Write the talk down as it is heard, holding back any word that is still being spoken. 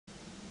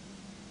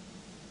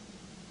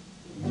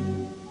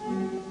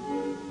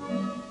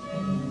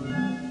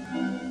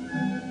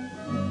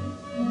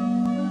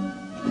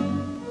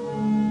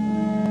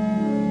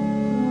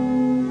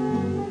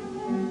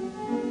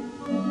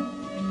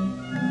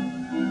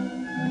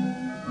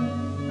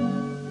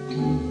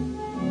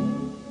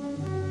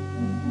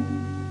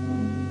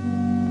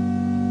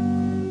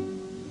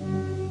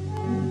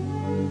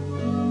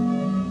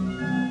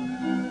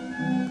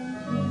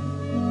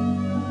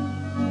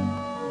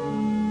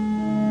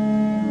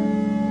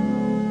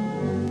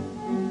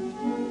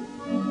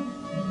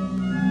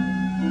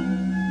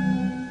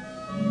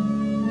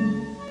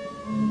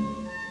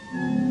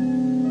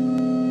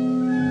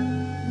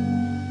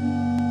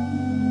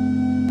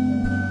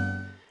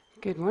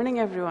Good morning,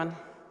 everyone,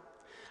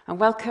 and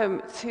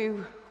welcome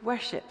to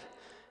worship.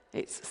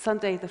 It's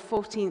Sunday, the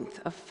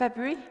 14th of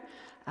February,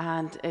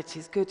 and it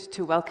is good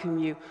to welcome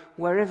you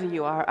wherever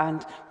you are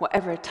and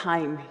whatever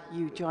time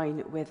you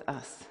join with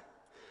us.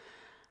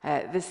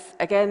 This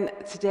again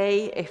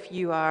today, if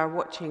you are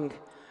watching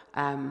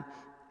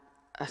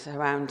at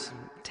around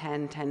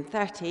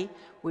 10:30,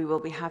 we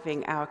will be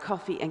having our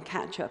coffee and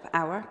catch-up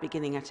hour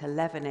beginning at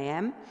 11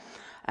 a.m.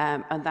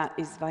 And that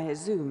is via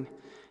Zoom.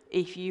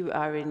 If you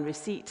are in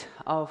receipt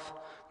of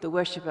the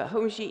Worship at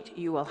Home sheet,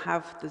 you will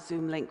have the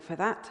Zoom link for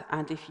that.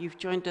 And if you've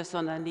joined us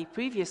on any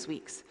previous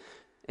weeks,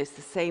 it's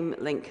the same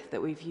link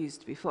that we've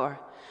used before.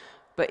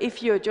 But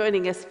if you're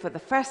joining us for the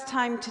first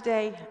time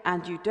today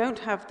and you don't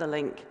have the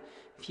link,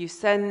 if you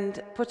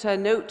put a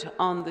note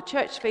on the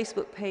church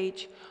Facebook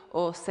page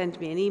or send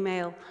me an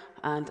email,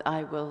 and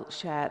I will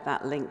share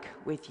that link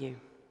with you.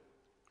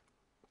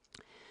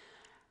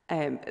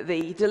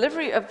 The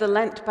delivery of the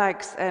Lent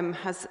bags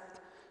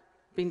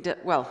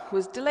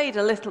was delayed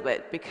a little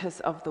bit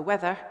because of the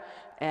weather,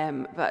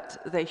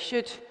 but they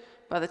should,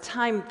 by the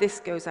time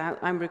this goes out,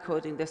 I'm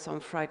recording this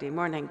on Friday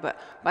morning, but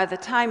by the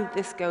time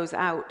this goes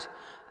out,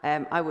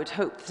 I would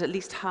hope that at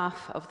least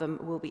half of them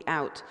will be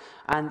out,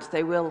 and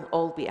they will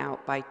all be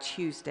out by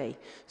Tuesday,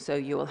 so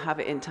you will have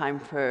it in time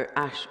for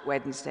Ash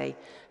Wednesday,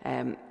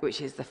 which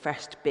is the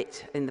first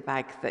bit in the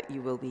bag that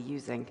you will be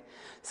using.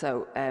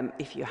 So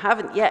if you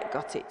haven't yet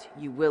got it,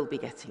 you will be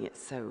getting it,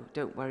 so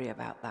don't worry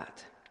about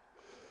that.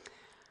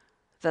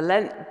 The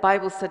Lent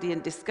Bible Study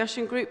and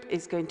Discussion Group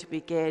is going to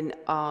begin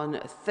on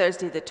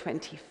Thursday, the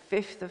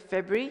 25th of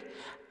February,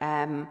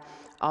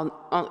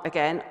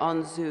 again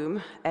on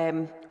Zoom.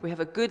 We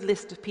have a good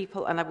list of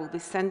people, and I will be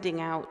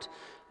sending out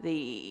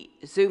the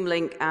Zoom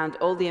link and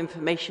all the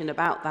information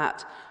about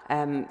that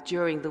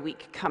during the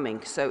week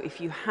coming. So if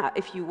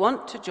you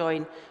want to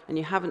join and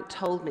you haven't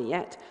told me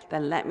yet,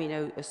 then let me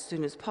know as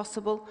soon as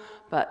possible.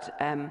 But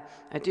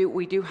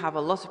we do have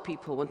a lot of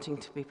people wanting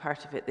to be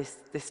part of it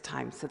this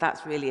time, so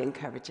that's really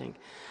encouraging.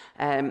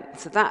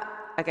 So that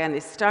again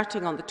is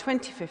starting on the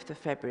 25th of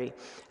February,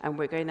 and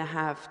we're going to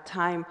have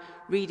time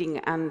reading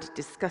and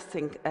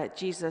discussing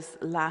Jesus'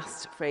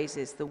 last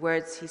phrases, the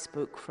words he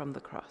spoke from the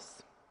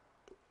cross.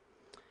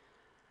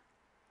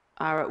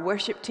 Our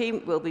worship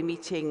team will be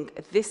meeting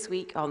this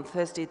week on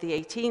Thursday the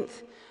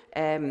 18th,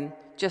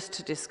 just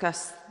to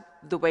discuss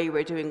the way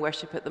we're doing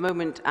worship at the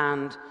moment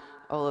and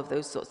all of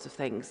those sorts of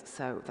things.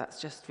 So that's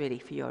just really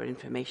for your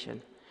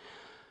information.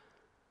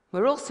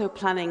 We're also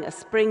planning a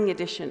spring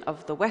edition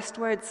of the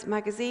Westwards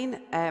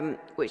magazine,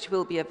 which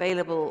will be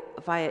available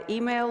via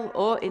email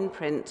or in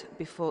print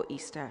before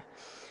Easter.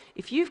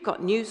 If you've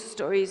got news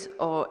stories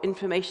or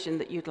information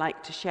that you'd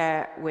like to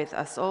share with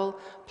us all,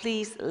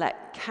 please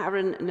let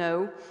Karen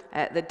know.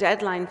 The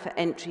deadline for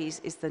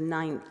entries is the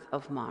 9th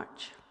of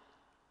March.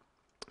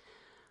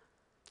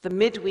 The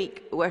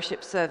midweek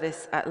worship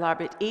service at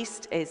Larbert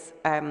East is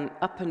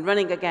up and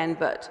running again,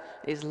 but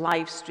is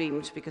live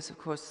streamed because, of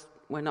course,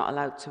 we're not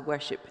allowed to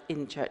worship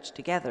in church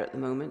together at the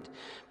moment.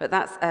 But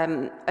that's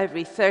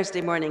every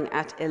Thursday morning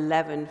at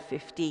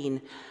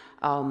 11:15.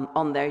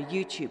 On their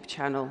YouTube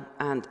channel,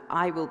 and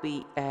I will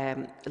be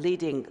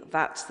leading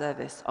that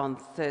service on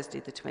Thursday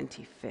the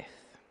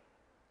 25th.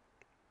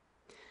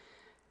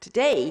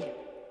 Today,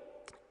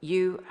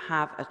 you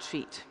have a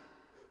treat.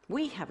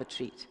 We have a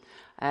treat.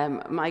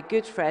 My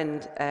good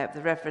friend,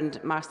 the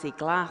Reverend Marcy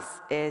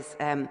Glass, is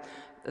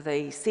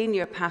the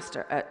senior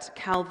pastor at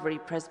Calvary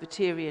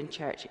Presbyterian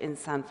Church in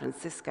San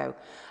Francisco,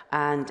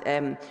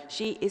 and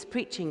she is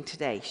preaching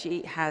today.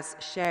 She has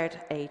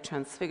shared a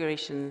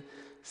Transfiguration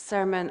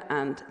sermon,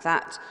 and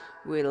that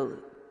will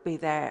be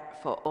there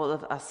for all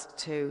of us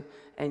to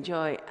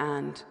enjoy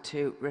and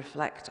to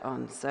reflect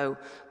on. So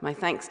my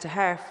thanks to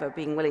her for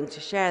being willing to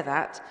share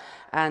that,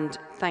 and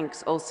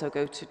thanks also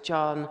go to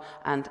John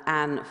and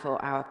Anne for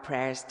our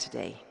prayers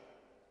today.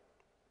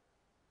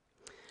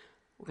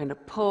 We're going to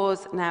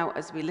pause now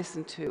as we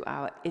listen to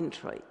our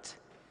introit.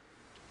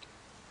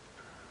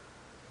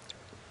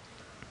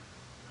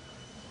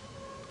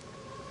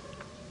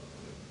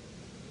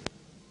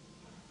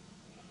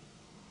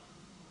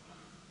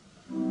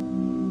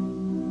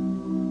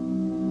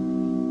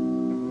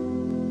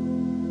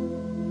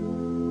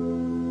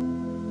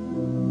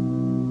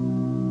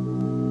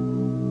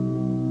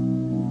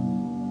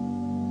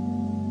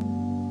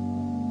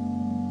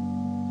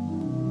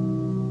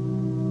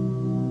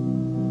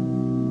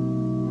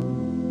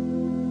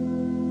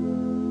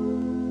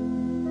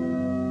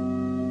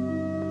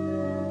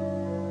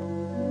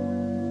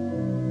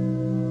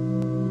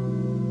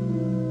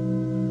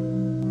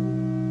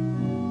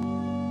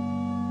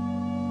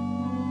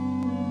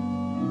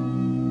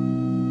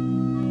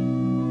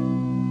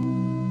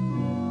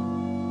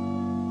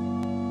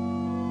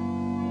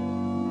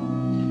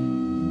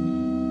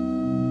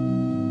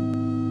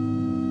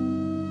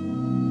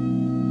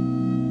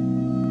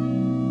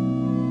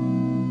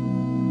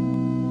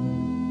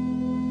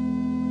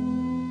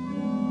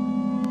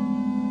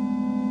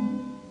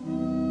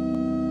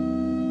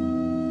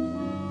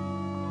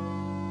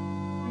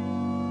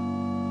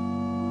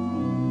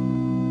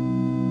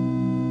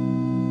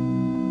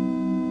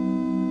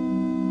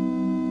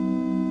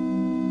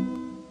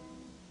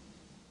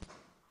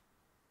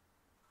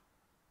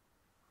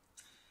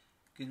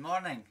 Good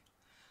morning.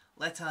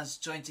 Let us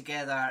join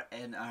together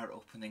in our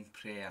opening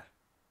prayer.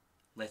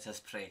 Let us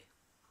pray.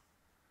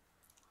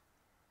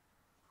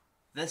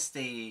 This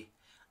day,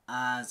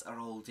 as are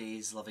all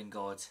days, loving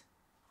God,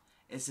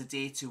 is the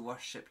day to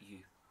worship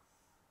you.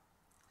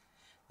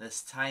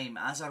 This time,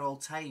 as are all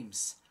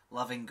times,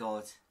 loving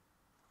God,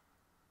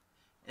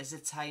 is the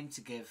time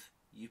to give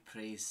you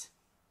praise.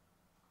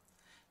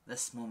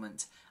 This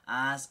moment,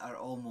 as are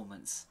all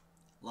moments,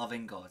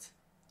 loving God,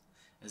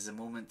 is the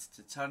moment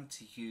to turn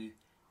to you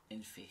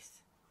in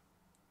faith.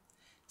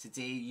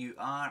 Today you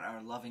are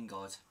our loving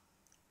God.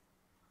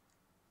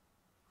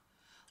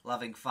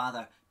 Loving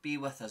Father, be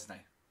with us now,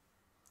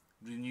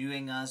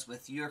 renewing us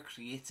with your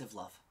creative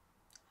love,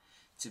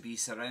 to be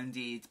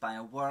surrounded by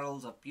a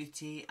world of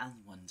beauty and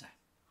wonder,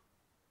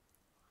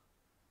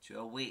 to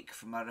awake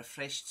from a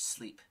refreshed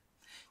sleep,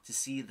 to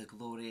see the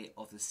glory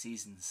of the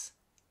seasons,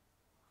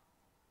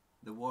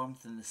 the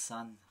warmth in the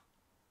sun,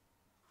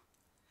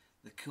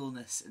 the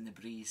coolness in the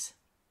breeze,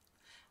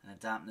 and the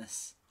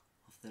dampness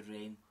of the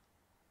rain.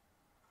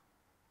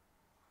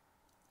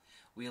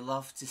 We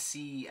love to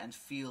see and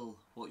feel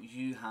what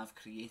you have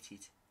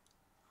created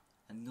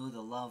and know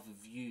the love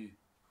of you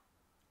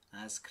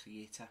as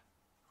Creator.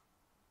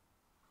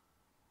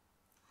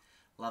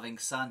 Loving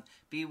Son,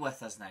 be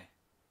with us now,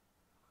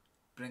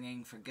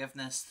 bringing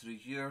forgiveness through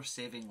your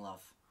saving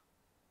love.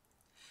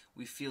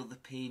 We feel the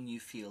pain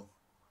you feel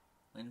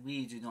when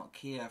we do not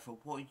care for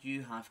what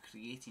you have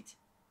created.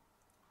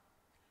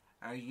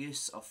 Our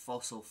use of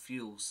fossil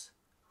fuels,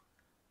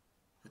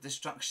 the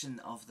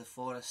destruction of the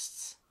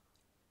forests,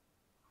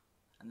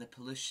 and the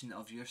pollution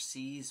of your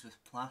seas with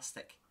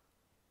plastic.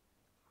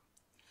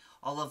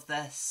 All of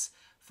this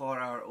for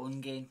our own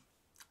gain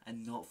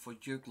and not for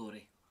your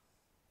glory.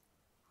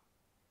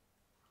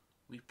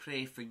 We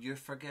pray for your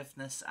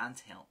forgiveness and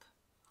help.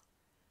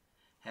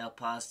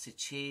 Help us to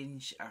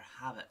change our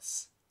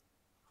habits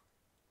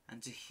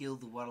and to heal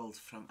the world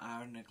from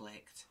our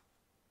neglect.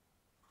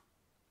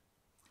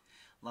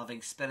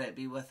 Loving Spirit,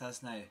 be with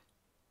us now.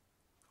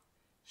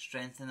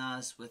 Strengthen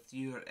us with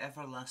your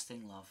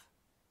everlasting love,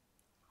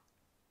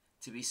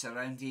 to be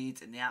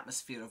surrounded in the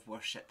atmosphere of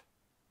worship,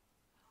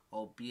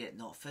 albeit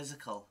not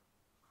physical,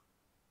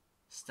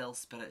 still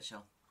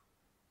spiritual.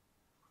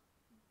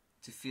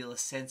 To feel a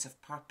sense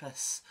of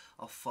purpose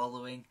of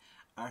following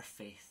our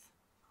faith.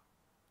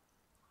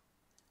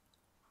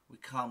 We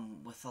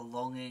come with a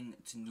longing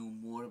to know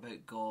more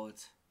about God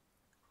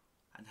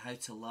and how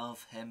to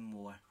love Him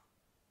more.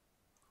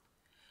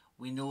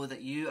 We know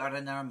that you are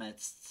in our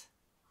midst,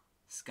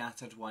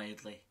 scattered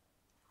widely,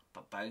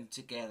 but bound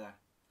together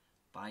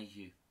by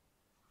you.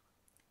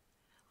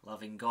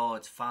 Loving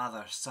God,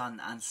 Father,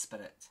 Son and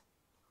Spirit,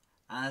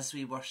 as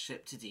we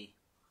worship today,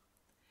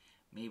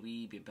 may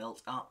we be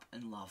built up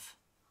in love.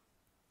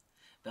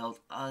 Build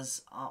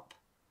us up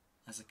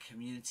as a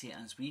community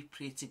as we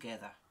pray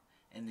together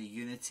in the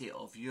unity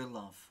of your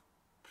love,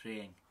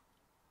 praying,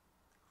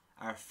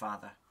 Our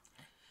Father,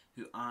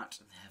 who art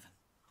in heaven,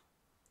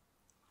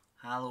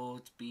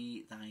 hallowed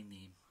be thy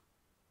name.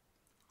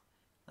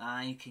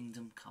 Thy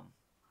kingdom come.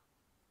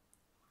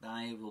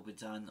 Thy will be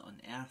done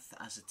on earth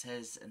as it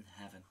is in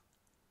heaven.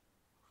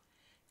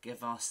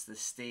 Give us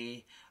this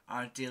day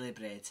our daily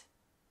bread,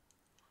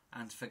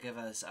 and forgive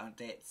us our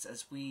debts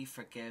as we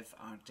forgive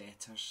our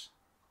debtors.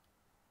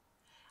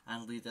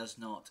 And lead us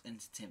not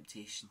into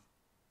temptation,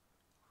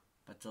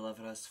 but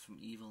deliver us from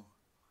evil.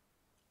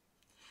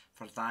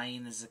 For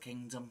thine is the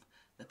kingdom,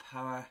 the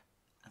power,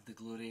 and the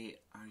glory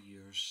are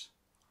yours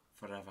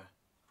forever.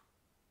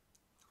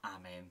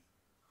 Amen.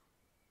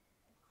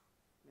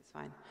 It's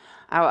fine.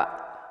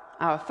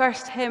 Our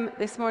first hymn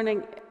this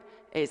morning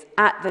is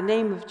At the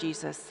Name of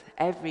Jesus,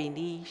 Every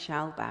Knee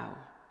Shall Bow.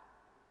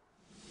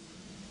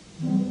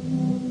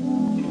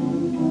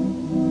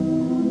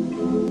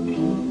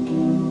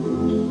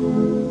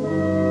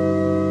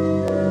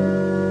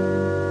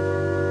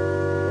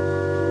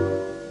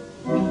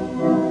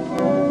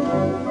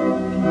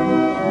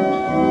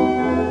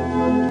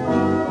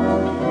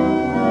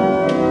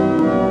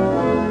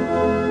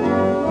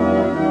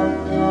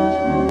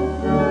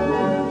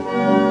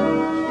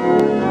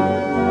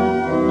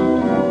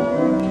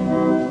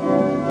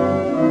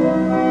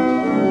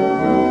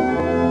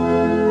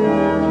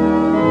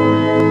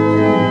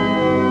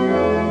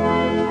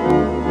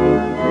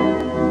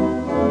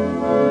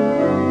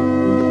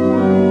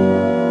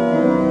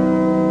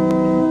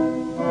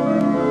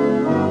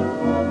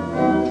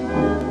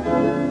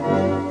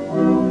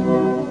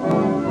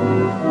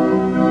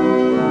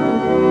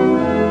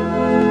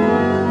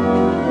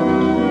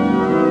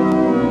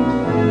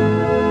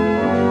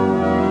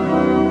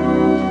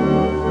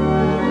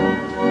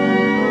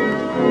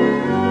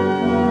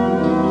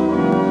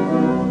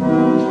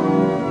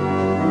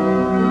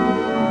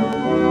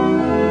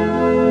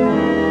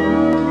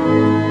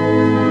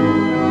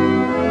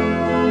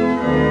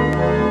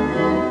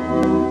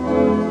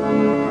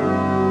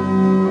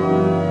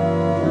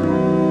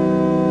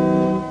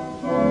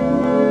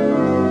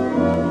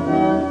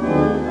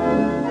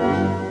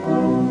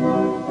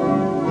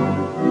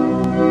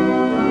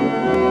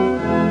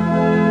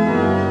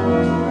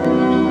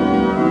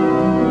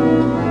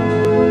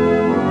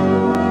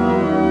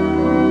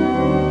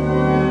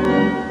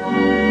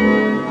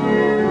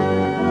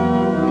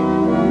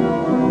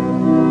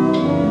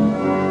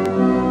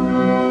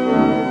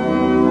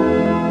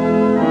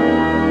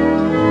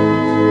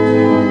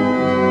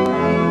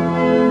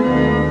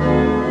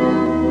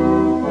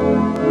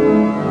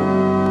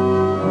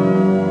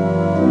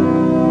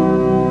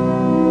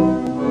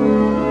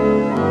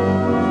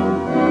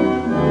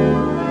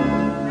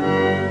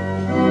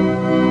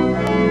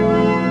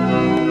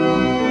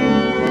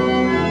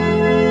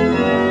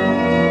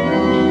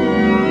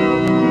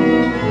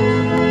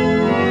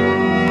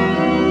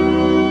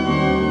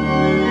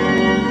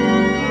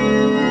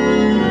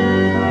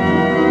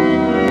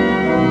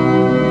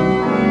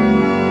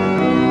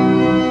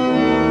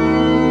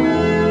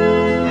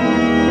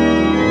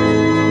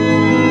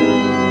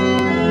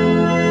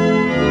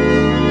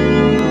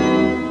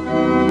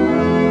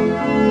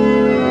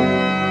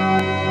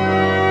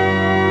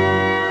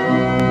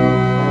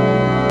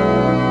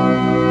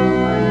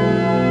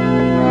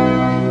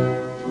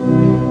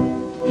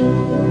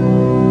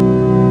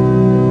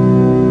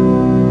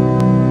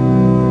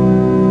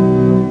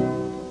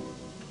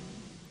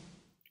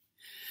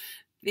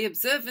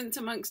 observant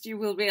amongst you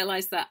will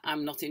realise that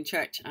I'm not in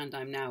church and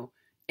I'm now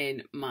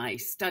in my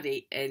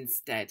study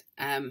instead.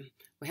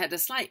 We had a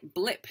slight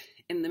blip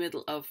in the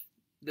middle of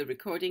the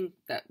recording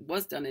that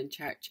was done in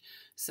church,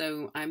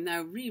 so I'm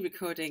now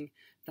re-recording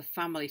the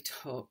family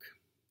talk.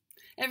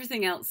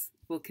 Everything else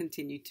will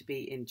continue to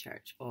be in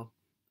church or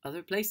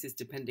other places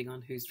depending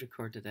on who's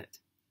recorded it.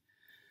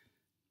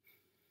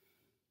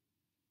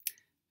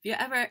 Have you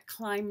ever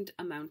climbed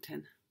a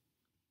mountain?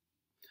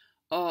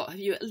 Or have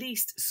you at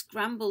least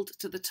scrambled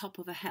to the top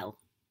of a hill?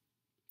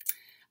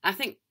 I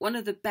think one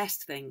of the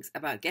best things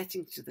about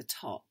getting to the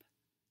top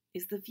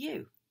is the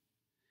view.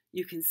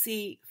 You can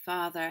see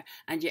farther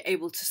and you're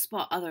able to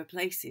spot other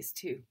places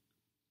too.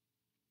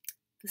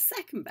 The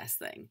second best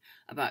thing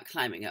about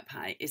climbing up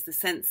high is the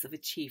sense of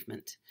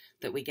achievement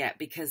that we get,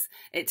 because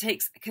it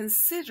takes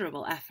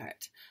considerable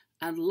effort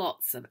and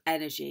lots of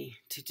energy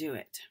to do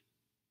it.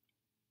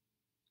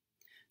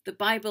 The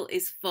Bible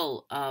is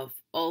full of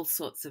all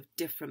sorts of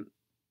different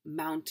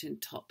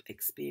mountaintop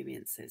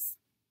experiences.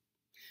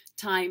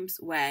 Times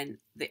when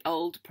the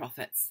old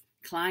prophets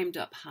climbed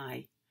up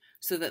high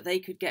so that they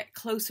could get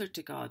closer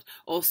to God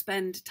or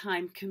spend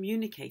time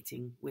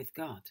communicating with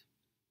God.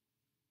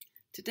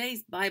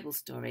 Today's Bible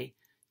story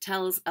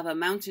tells of a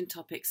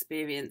mountaintop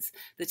experience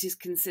that is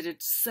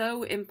considered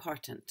so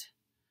important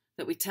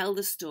that we tell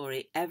the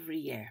story every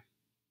year.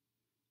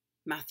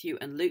 Matthew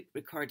and Luke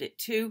record it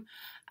too,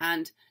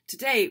 and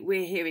today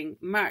we're hearing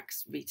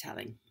Mark's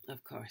retelling,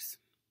 of course.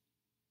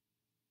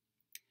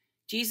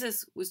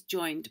 Jesus was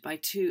joined by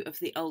two of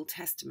the Old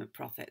Testament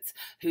prophets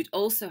who'd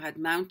also had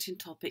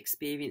mountaintop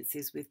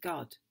experiences with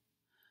God,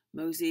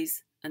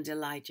 Moses and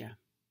Elijah.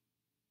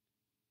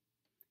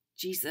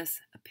 Jesus'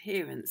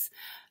 appearance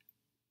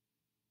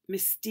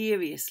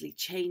mysteriously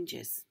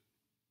changes.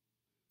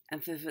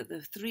 And for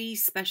the three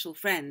special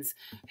friends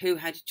who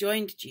had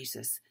joined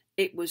Jesus,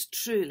 it was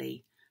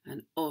truly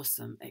an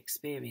awesome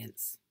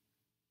experience.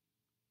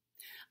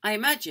 I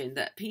imagine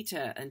that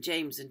Peter and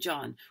James and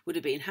John would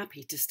have been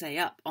happy to stay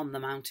up on the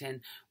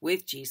mountain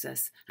with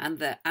Jesus and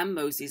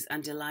Moses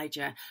and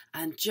Elijah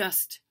and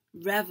just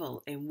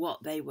revel in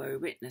what they were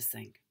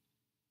witnessing.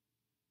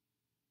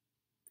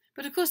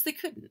 But of course they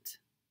couldn't,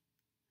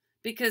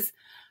 because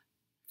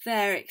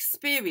their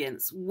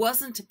experience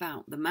wasn't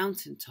about the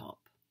mountaintop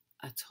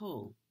at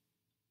all.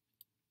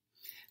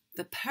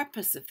 The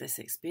purpose of this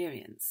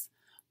experience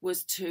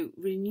was to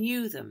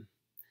renew them,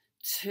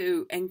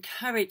 to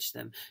encourage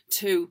them,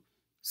 to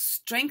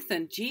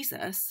strengthen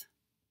Jesus,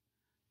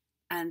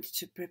 and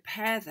to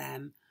prepare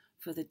them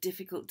for the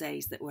difficult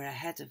days that were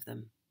ahead of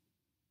them.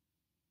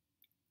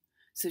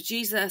 So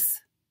Jesus,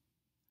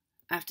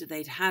 after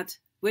they'd had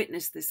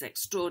witnessed this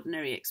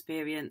extraordinary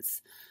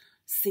experience,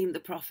 seen the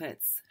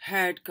prophets,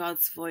 heard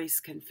God's voice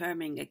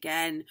confirming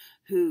again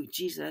who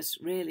Jesus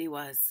really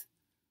was,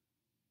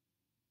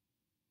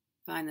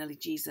 finally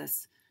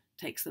Jesus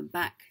takes them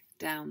back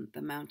down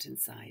the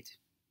mountainside,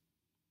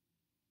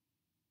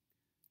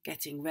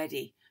 getting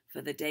ready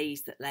for the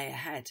days that lay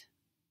ahead,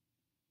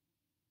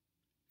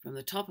 from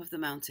the top of the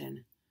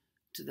mountain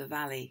to the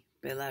valley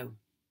below.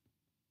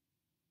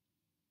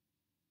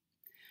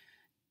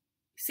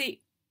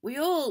 See, we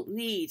all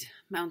need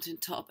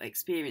mountaintop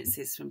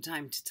experiences from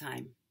time to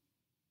time.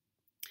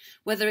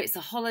 Whether it's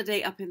a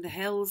holiday up in the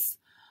hills,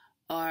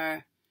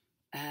 or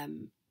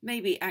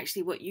maybe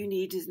actually what you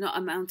need is not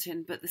a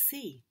mountain but the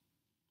sea.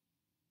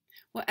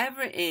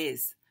 Whatever it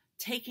is,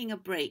 taking a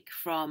break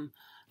from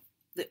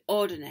the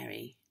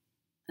ordinary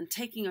and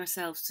taking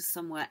ourselves to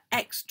somewhere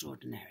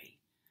extraordinary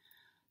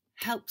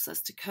helps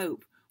us to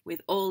cope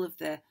with all of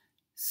the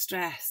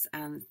stress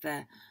and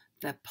the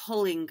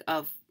pulling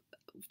of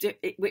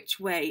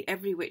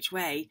every which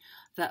way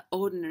that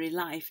ordinary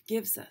life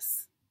gives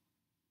us.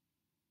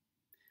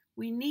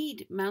 We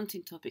need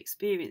mountaintop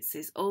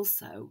experiences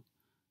also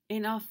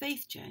in our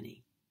faith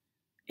journey,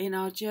 in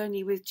our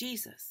journey with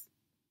Jesus.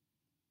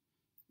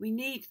 We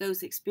need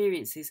those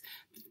experiences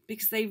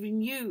because they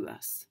renew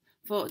us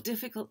for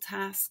difficult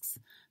tasks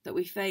that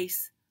we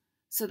face,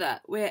 so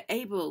that we're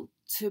able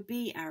to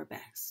be our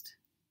best,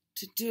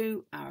 to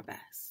do our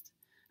best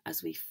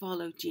as we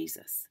follow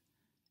Jesus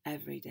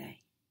every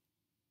day.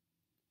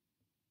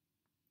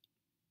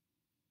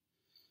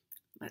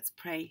 Let's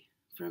pray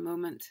for a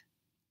moment.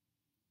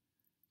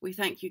 We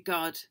thank you,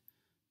 God,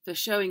 for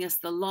showing us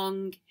the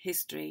long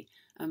history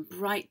and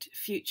bright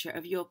future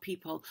of your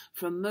people,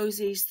 from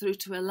Moses through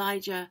to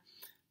Elijah,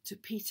 to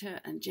Peter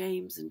and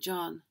James and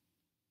John,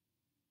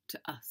 to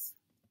us.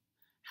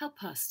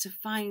 Help us to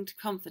find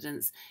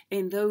confidence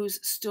in those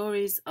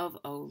stories of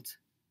old,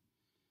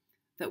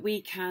 that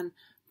we can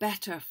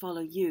better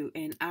follow you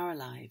in our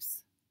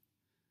lives,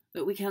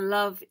 that we can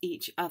love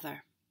each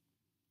other,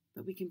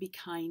 that we can be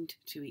kind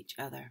to each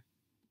other,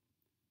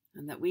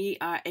 and that we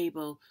are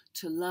able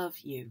to love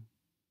you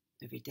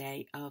every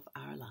day of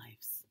our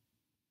lives.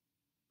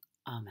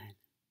 Amen.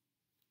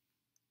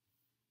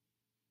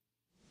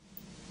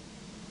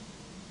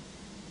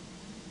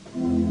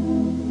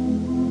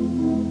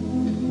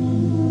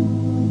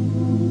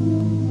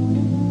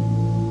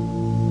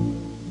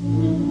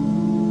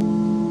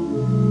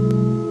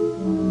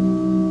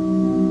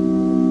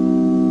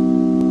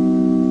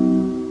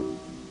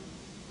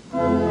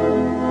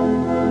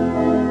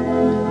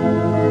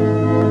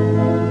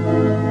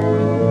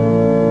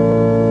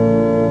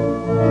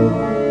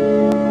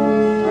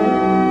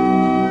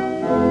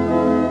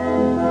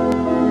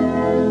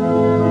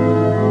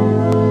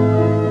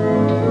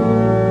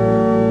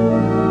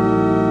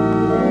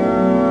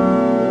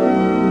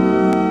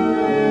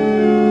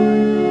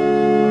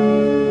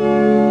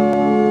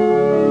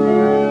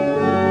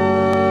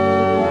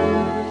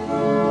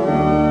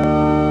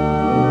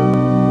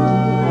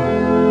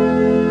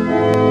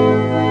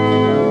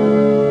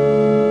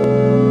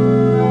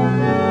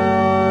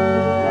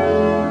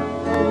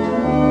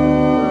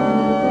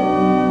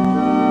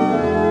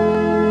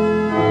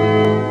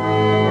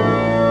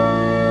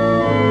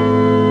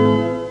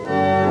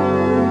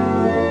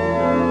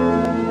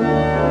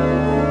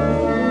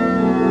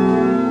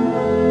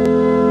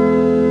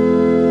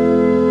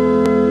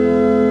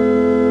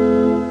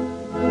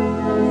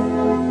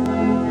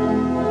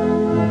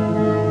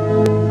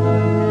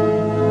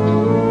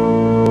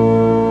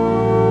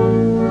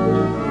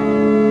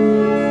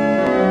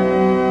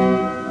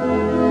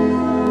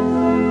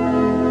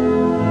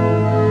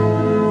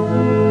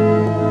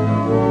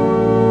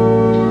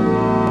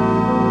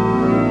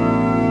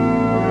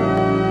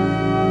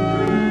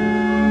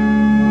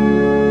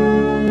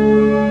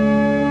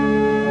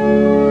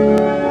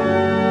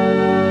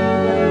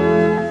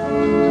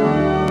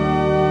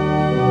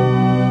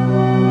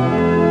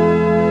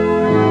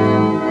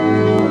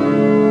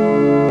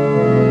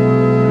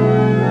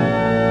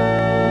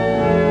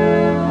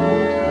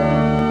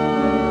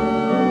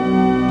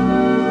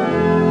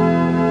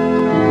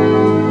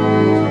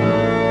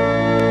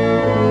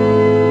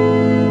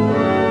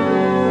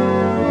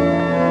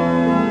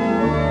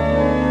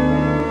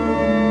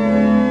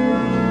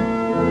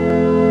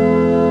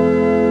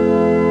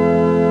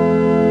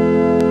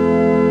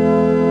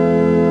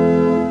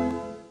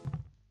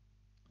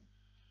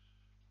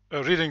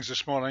 readings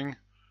this morning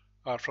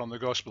are from the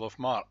Gospel of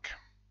Mark,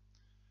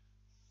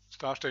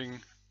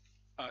 starting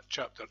at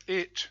chapter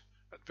 8,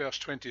 at verse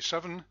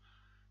 27,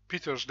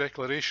 Peter's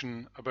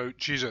declaration about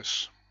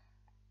Jesus.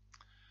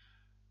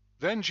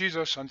 Then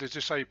Jesus and his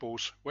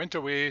disciples went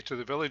away to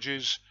the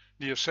villages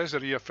near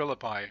Caesarea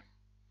Philippi.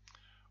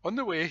 On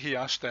the way he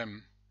asked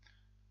them,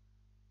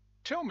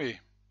 "Tell me,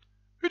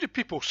 who do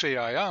people say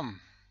I am?"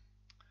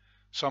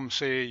 "Some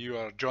say you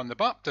are John the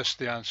Baptist,"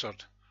 they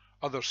answered.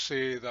 "Others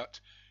say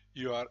that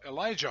you are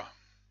Elijah,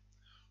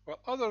 while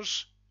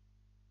others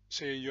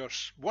say you're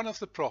one of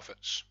the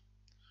prophets."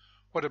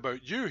 "What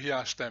about you?" he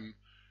asked them.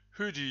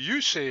 "Who do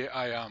you say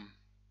I am?"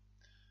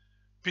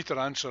 Peter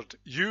answered,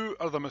 "You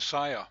are the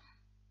Messiah."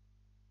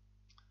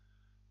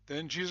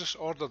 Then Jesus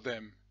ordered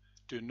them,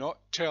 "Do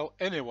not tell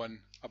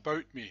anyone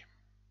about me."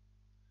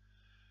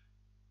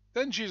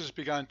 Then Jesus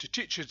began to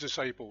teach his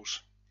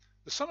disciples,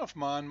 "The Son of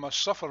Man must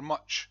suffer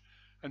much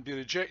and be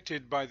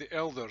rejected by the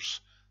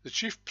elders, the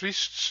chief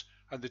priests,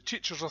 and the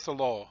teachers of the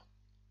law.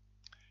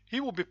 He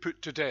will be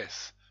put to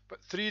death,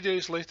 but 3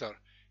 days later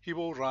he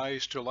will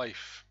rise to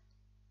life."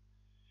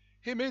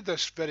 He made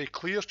this very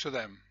clear to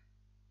them.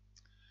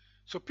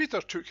 So Peter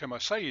took him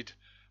aside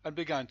and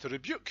began to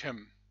rebuke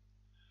him.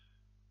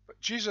 But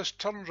Jesus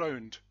turned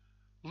round,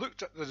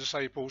 looked at the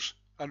disciples,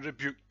 and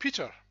rebuked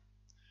Peter.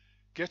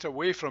 "Get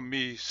away from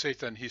me,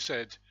 Satan," he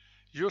said.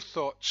 "Your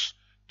thoughts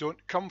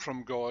don't come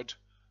from God,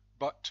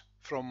 but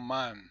from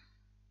man."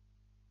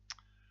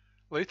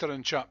 Later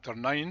in chapter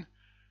 9,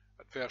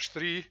 at verse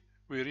 3,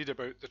 we read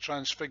about the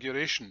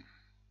Transfiguration.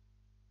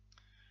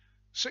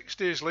 6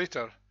 days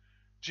later,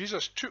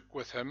 Jesus took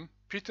with him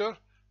Peter,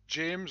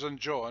 James, and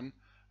John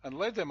and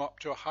led them up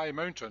to a high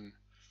mountain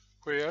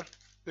where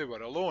they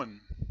were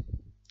alone.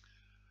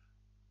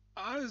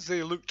 As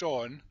they looked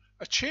on,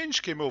 a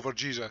change came over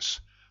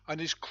Jesus, and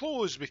his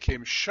clothes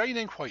became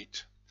shining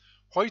white,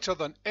 whiter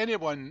than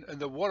anyone in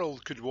the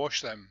world could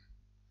wash them.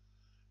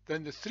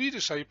 Then the 3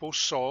 disciples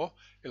saw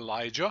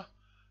Elijah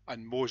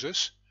and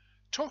Moses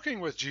talking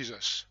with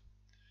Jesus.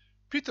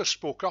 Peter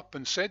spoke up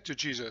and said to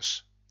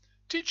Jesus,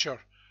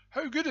 "Teacher,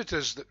 how good it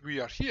is that we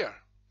are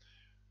here.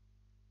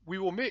 We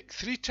will make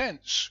 3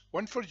 tents,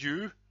 one for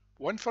you,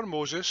 one for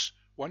Moses,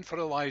 one for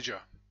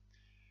Elijah."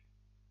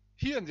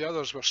 He and the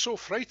others were so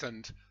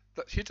frightened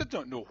that he did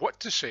not know what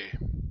to say.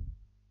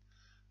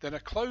 Then a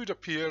cloud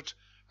appeared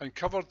and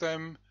covered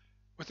them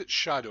with its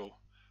shadow,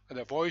 and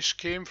a voice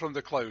came from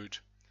the cloud,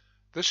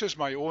 "This is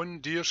my own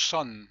dear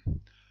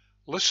Son.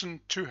 Listen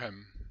to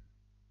him."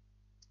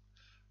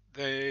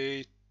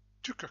 They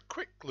took a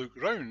quick look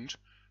round,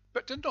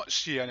 but did not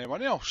see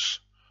anyone else.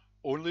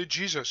 Only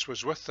Jesus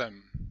was with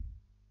them.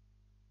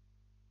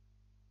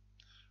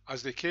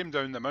 As they came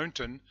down the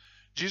mountain,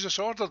 Jesus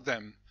ordered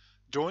them,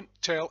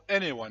 "Don't tell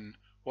anyone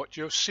what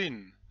you have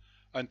seen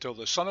until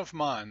the Son of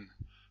Man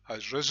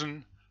has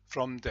risen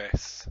from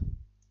death."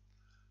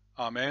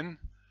 Amen,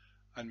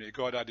 and may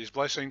God add his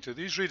blessing to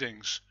these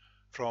readings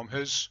from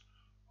his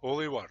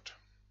holy word.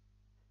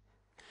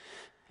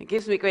 It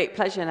gives me great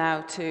pleasure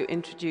now to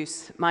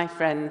introduce my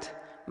friend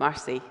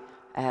Marcy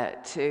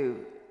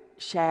to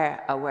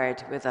share a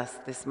word with us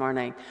this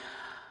morning.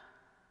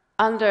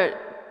 Under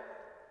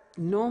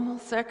normal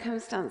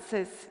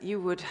circumstances,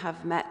 you would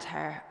have met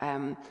her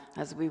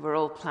as we were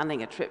all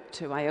planning a trip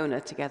to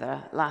Iona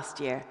together last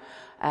year.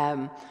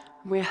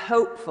 We're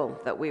hopeful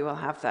that we will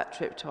have that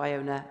trip to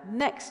Iona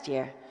next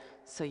year,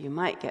 so you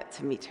might get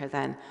to meet her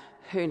then.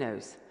 Who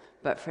knows?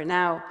 But for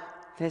now,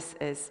 this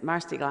is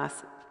Marcy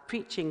Glass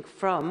preaching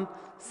from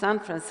San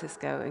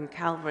Francisco in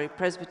Calvary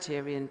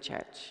Presbyterian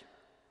Church.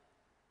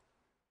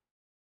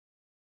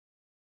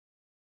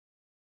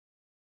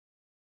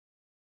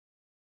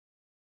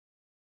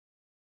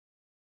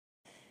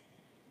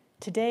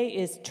 Today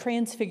is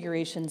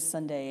Transfiguration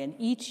Sunday, and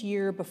each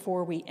year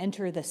before we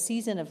enter the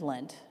season of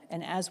Lent,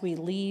 and as we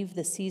leave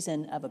the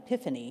season of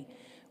Epiphany,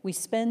 we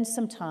spend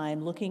some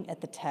time looking at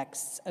the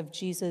texts of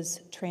Jesus'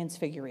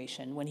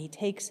 Transfiguration, when he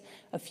takes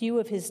a few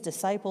of his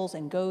disciples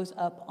and goes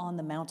up on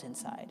the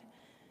mountainside.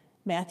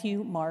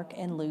 Matthew, Mark,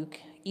 and Luke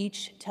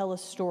each tell a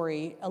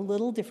story a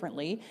little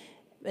differently,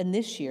 and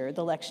this year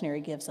the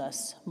lectionary gives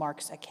us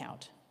Mark's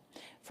account.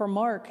 For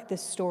Mark,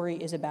 this story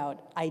is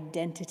about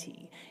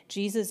identity.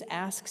 Jesus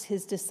asks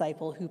his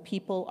disciple who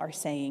people are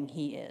saying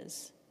he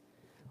is.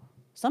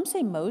 "Some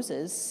say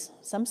Moses,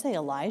 some say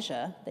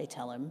Elijah," they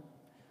tell him.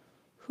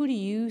 "Who do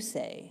you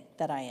say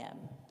that I am?"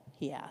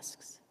 he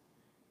asks.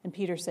 And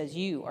Peter says,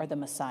 "You are the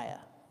Messiah."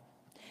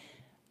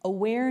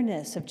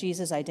 Awareness of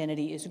Jesus'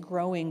 identity is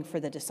growing for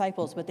the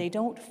disciples, but they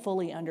don't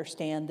fully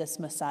understand this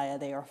Messiah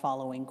they are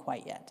following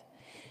quite yet.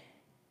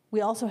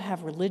 We also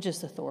have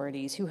religious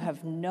authorities who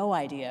have no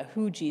idea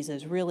who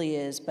Jesus really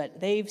is, but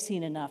they've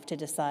seen enough to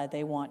decide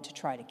they want to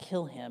try to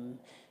kill him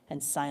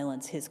and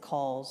silence his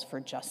calls for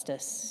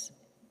justice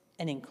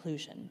and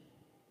inclusion.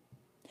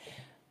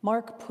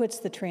 Mark puts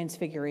the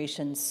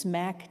Transfiguration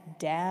smack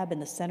dab in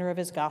the center of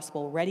his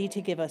gospel, ready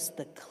to give us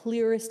the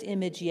clearest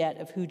image yet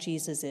of who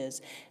Jesus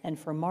is. And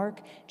for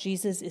Mark,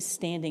 Jesus is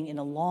standing in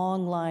a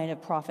long line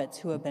of prophets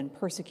who have been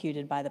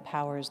persecuted by the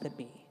powers that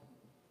be.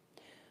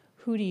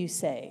 Who do you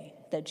say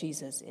that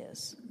Jesus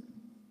is?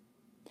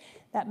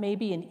 That may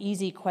be an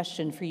easy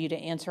question for you to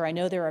answer. I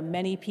know there are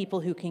many people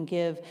who can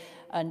give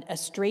a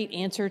straight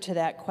answer to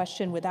that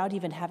question without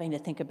even having to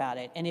think about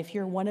it. And if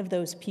you're one of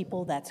those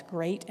people, that's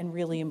great and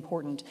really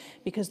important,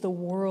 because the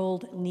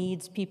world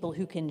needs people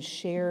who can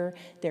share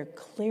their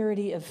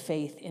clarity of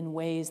faith in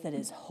ways that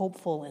is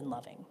hopeful and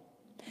loving.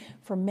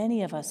 For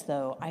many of us,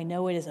 though, I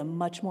know it is a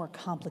much more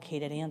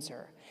complicated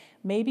answer.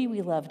 Maybe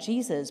we love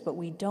Jesus, but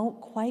we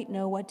don't quite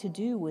know what to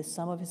do with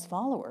some of his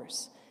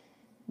followers.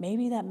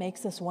 Maybe that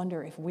makes us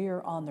wonder if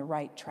we're on the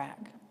right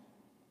track.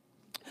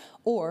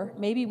 Or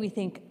maybe we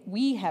think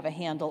we have a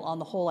handle on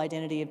the whole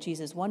identity of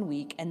Jesus one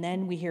week, and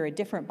then we hear a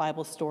different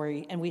Bible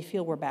story and we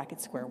feel we're back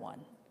at square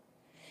one.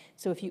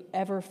 So if you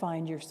ever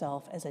find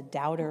yourself as a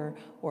doubter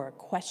or a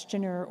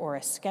questioner or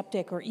a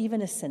skeptic or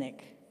even a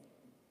cynic,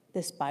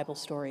 this Bible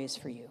story is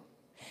for you.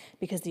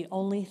 Because the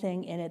only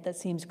thing in it that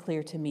seems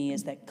clear to me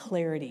is that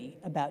clarity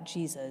about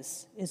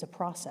Jesus is a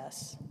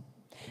process.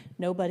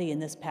 Nobody in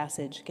this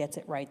passage gets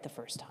it right the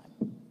first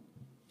time.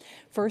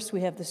 First,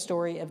 we have the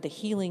story of the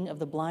healing of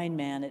the blind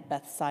man at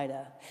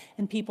Bethsaida.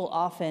 And people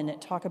often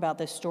talk about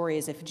this story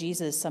as if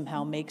Jesus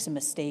somehow makes a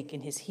mistake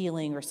in his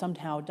healing or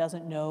somehow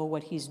doesn't know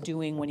what he's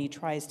doing when he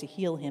tries to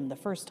heal him the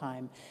first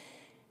time.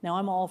 Now,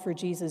 I'm all for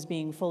Jesus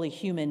being fully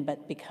human,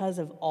 but because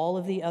of all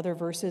of the other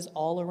verses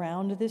all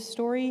around this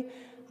story,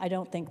 I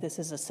don't think this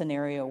is a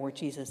scenario where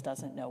Jesus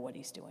doesn't know what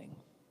he's doing.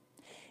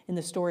 In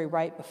the story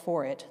right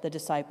before it, the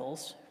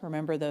disciples,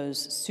 remember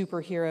those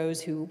superheroes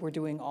who were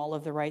doing all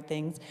of the right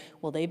things?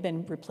 Well, they've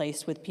been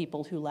replaced with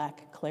people who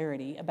lack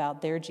clarity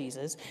about their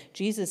Jesus.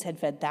 Jesus had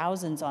fed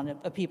thousands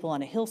of people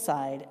on a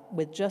hillside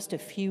with just a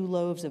few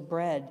loaves of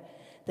bread.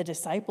 The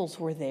disciples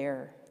were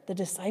there. The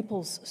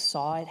disciples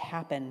saw it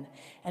happen,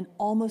 and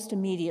almost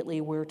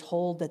immediately we're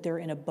told that they're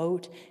in a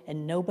boat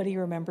and nobody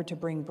remembered to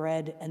bring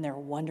bread, and they're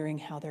wondering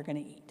how they're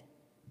going to eat.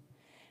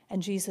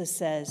 And Jesus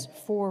says,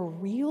 "For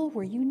real,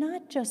 were you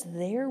not just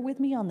there with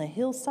me on the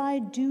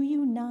hillside? Do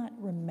you not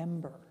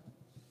remember?"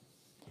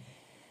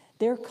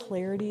 Their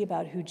clarity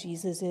about who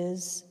Jesus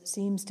is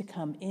seems to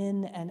come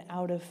in and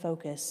out of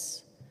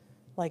focus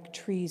like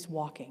trees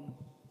walking.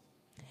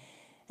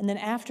 And then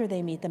after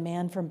they meet the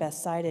man from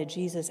Bethsaida,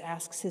 Jesus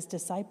asks his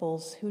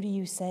disciples, "Who do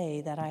you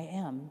say that I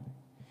am?"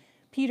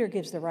 Peter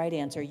gives the right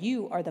answer.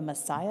 "You are the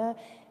Messiah."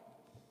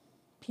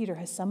 Peter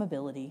has some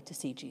ability to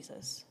see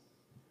Jesus.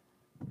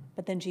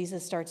 But then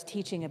Jesus starts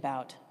teaching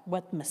about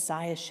what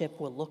messiahship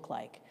will look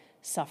like: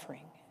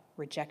 suffering,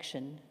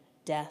 rejection,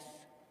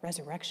 death,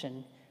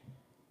 resurrection.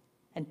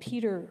 And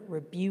Peter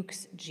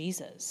rebukes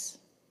Jesus.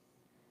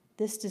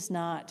 This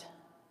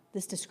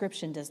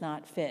description does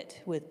not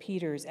fit with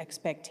Peter's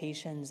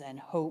expectations and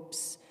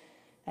hopes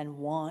and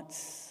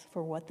wants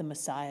for what the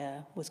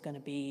Messiah was going to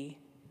be,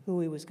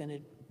 what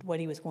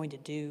he was going to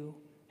do,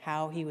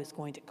 how he was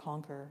going to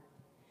conquer.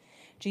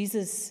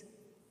 Jesus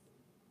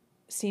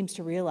seems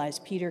to realize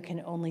Peter can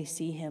only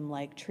see him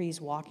like trees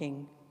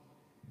walking.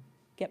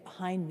 "Get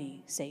behind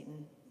me,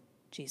 Satan,"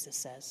 Jesus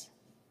says.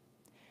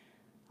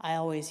 I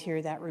always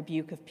hear that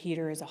rebuke of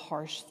Peter as a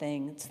harsh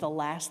thing. It's the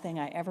last thing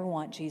I ever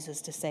want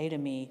Jesus to say to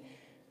me.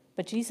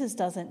 But Jesus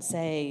doesn't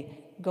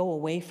say, "Go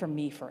away from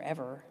me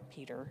forever,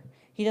 Peter."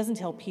 He doesn't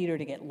tell Peter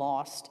to get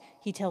lost.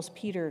 He tells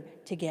Peter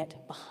to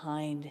get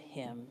behind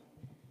him.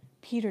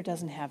 Peter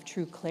doesn't have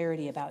true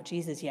clarity about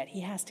Jesus yet. He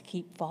has to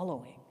keep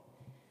following.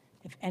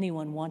 "If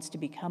anyone wants to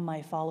become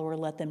my follower,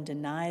 let them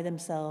deny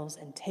themselves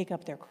and take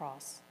up their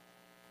cross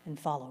and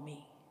follow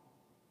me."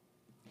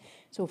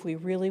 So if we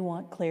really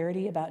want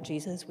clarity about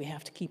Jesus, we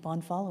have to keep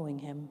on following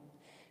him,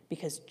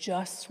 because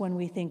just when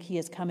we think he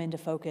has come into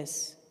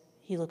focus,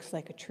 he looks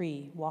like a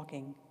tree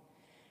walking.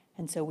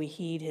 And so we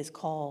heed his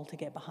call to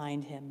get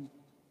behind him,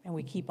 and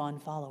we keep on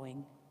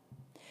following.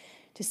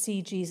 To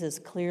see Jesus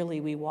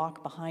clearly, we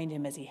walk behind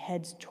him as he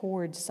heads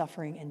towards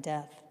suffering and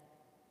death.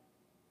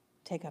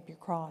 "Take up your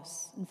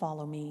cross and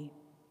follow me."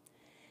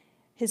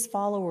 His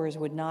followers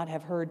would not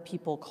have heard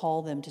people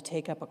call them to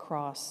take up a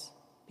cross,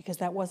 because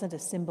that wasn't a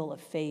symbol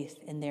of faith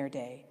in their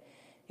day.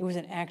 It was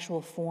an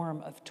actual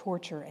form of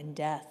torture and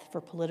death for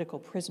political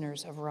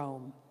prisoners of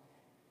Rome.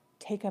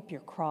 "Take up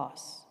your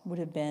cross" would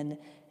have been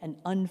an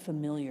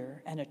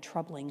unfamiliar and a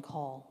troubling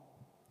call.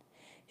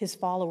 His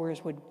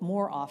followers would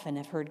more often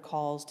have heard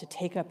calls to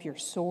 "take up your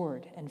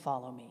sword and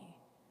follow me."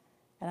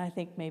 And I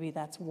think maybe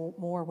that's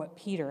more what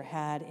Peter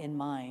had in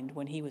mind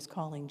when he was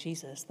calling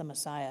Jesus the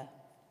Messiah.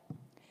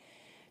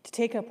 To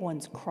take up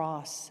one's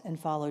cross and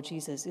follow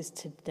Jesus is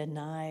to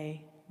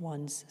deny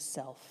one's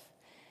self.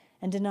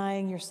 And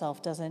denying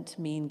yourself doesn't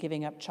mean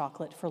giving up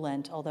chocolate for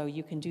Lent, although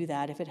you can do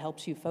that if it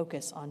helps you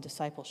focus on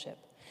discipleship.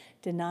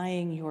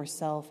 Denying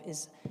yourself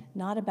is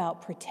not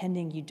about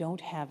pretending you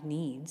don't have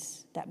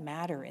needs that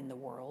matter in the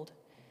world.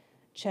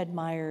 Ched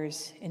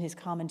Myers, in his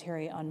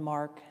commentary on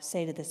Mark,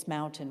 Say to This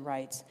Mountain,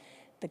 writes,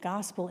 "The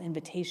gospel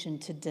invitation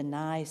to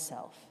deny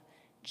self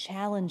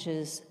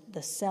challenges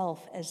the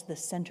self as the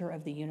center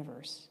of the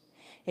universe.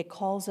 It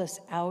calls us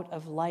out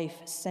of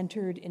life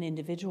centered in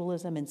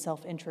individualism and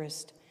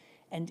self-interest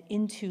and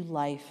into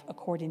life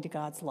according to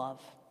God's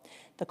love.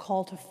 The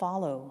call to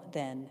follow,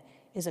 then,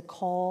 is a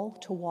call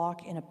to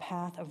walk in a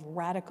path of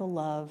radical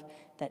love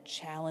that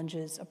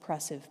challenges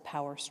oppressive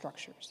power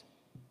structures.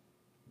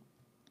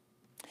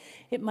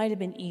 It might have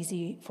been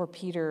easy for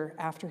Peter,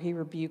 after he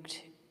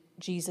rebuked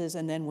Jesus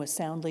and then was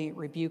soundly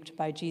rebuked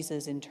by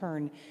Jesus in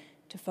turn,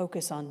 to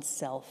focus on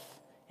self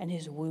and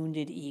his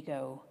wounded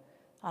ego.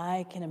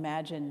 I can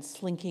imagine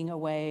slinking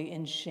away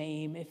in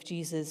shame if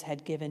Jesus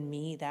had given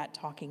me that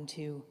talking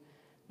to,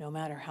 no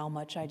matter how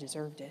much I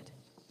deserved it.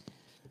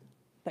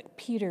 But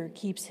Peter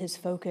keeps his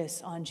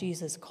focus on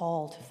Jesus'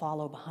 call to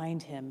follow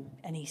behind him,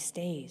 and he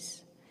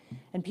stays.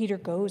 And Peter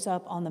goes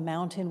up on the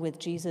mountain with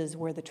Jesus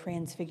where the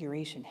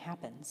Transfiguration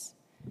happens.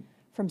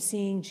 From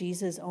seeing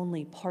Jesus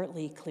only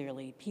partly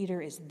clearly,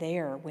 Peter is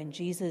there when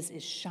Jesus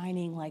is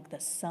shining like the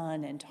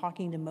sun and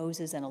talking to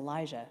Moses and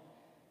Elijah.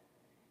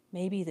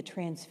 Maybe the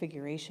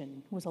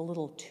Transfiguration was a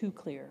little too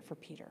clear for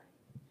Peter.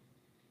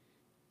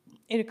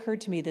 It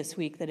occurred to me this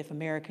week that if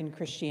American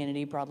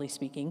Christianity, broadly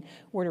speaking,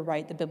 were to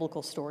write the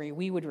biblical story,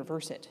 we would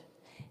reverse it.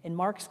 In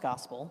Mark's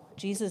gospel,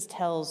 Jesus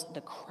tells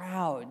the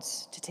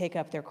crowds to take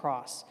up their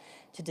cross,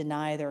 to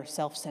deny their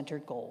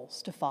self-centered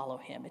goals, to follow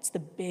him. It's the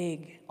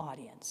big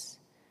audience.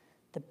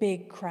 The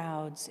big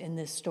crowds in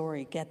this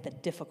story get the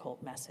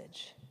difficult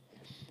message.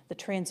 The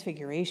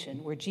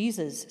Transfiguration, where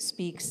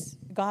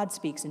God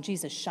speaks and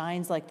Jesus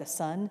shines like the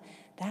sun,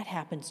 that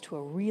happens to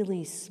a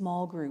really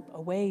small group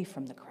away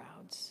from the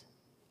crowds,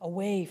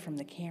 away from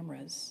the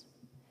cameras.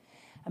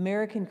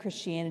 American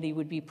Christianity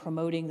would be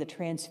promoting the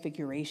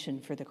Transfiguration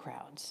for the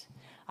crowds.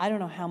 I don't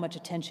know how much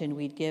attention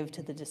we'd give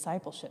to the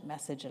discipleship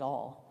message at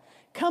all.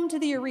 Come to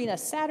the arena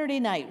Saturday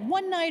night,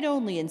 one night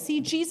only, and see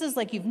Jesus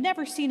like you've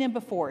never seen him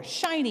before,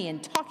 shiny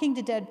and talking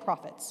to dead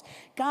prophets.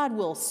 God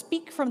will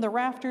speak from the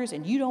rafters,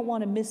 and you don't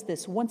want to miss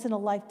this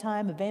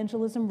once-in-a-lifetime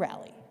evangelism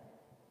rally.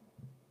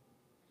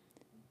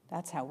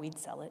 That's how we'd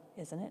sell it,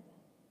 isn't it?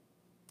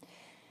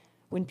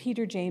 When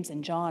Peter, James,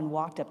 and John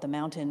walked up the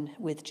mountain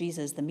with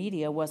Jesus, the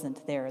media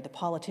wasn't there. The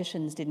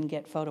politicians didn't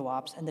get photo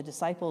ops, and the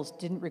disciples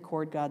didn't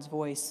record God's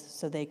voice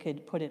so they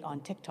could put it on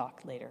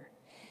TikTok later.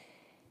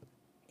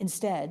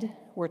 Instead,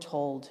 we're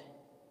told,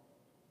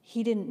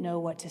 he didn't know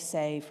what to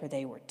say, for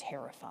they were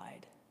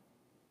terrified.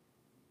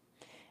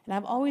 And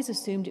I've always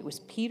assumed it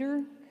was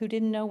Peter who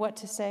didn't know what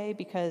to say,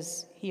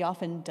 because he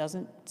often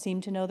doesn't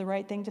seem to know the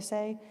right thing to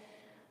say.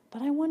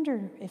 But I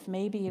wonder if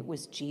maybe it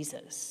was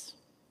Jesus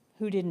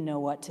who didn't know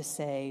what to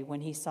say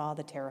when he saw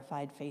the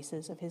terrified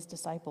faces of his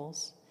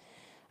disciples.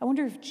 I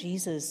wonder if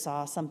Jesus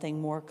saw something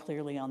more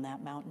clearly on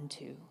that mountain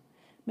too.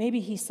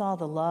 Maybe he saw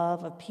the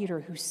love of Peter,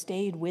 who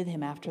stayed with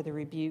him after the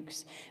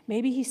rebukes.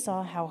 Maybe he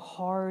saw how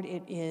hard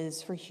it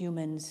is for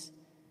humans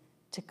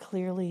to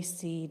clearly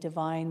see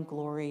divine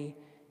glory,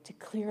 to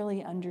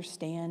clearly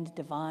understand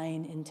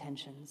divine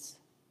intentions.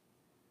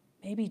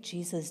 Maybe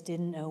Jesus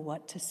didn't know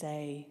what to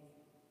say,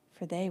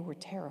 for they were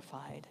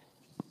terrified.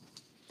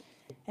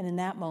 And in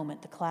that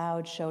moment, the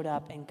cloud showed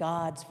up and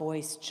God's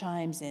voice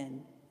chimes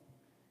in.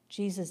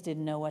 Jesus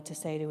didn't know what to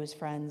say to his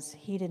friends.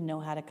 He didn't know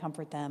how to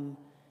comfort them.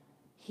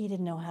 He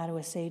didn't know how to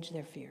assuage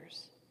their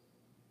fears,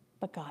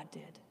 but God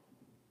did.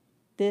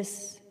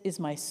 This is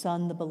my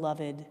Son, the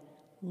beloved.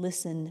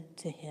 Listen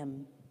to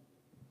him.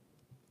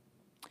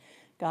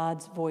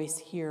 God's voice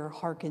here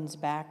harkens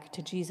back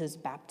to Jesus'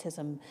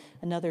 baptism,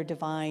 another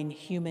divine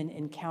human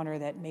encounter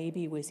that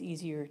maybe was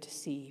easier to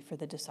see for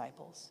the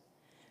disciples.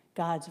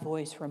 God's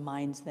voice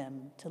reminds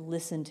them to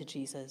listen to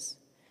Jesus.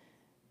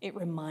 It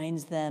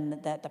reminds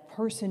them that the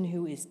person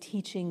who is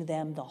teaching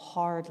them the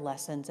hard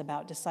lessons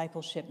about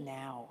discipleship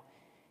now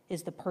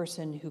is the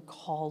person who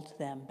called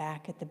them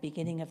back at the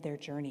beginning of their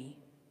journey.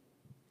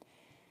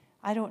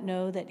 I don't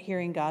know that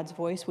hearing God's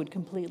voice would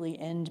completely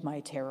end my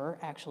terror,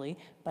 actually,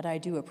 but I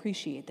do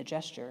appreciate the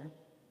gesture.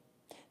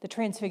 The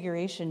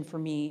Transfiguration for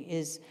me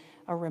is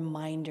a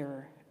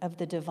reminder of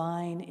the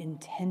divine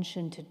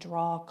intention to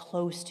draw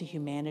close to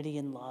humanity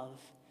in love,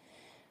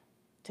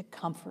 to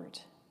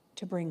comfort,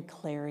 to bring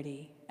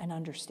clarity and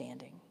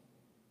understanding.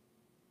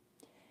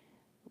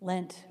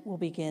 Lent will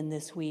begin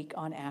this week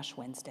on Ash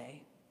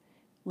Wednesday.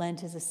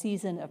 Lent is a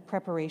season of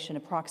preparation,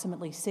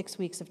 approximately 6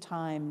 weeks of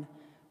time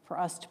for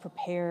us to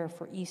prepare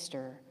for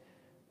Easter,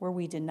 where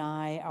we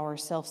deny our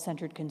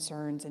self-centered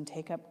concerns and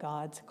take up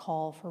God's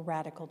call for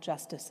radical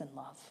justice and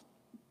love.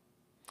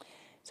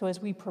 So as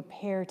we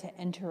prepare to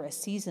enter a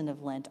season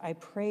of Lent, I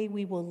pray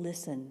we will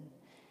listen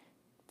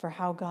for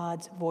how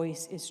God's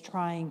voice is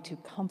trying to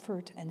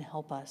comfort and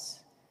help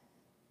us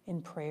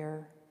in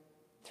prayer,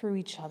 through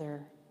each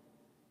other,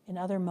 in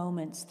other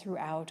moments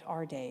throughout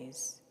our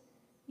days,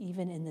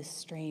 even in this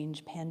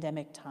strange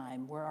pandemic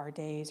time where our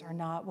days are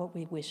not what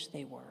we wish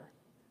they were.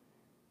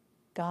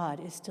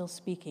 God is still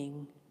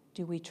speaking.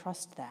 Do we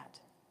trust that?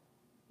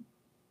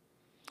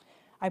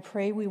 I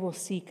pray we will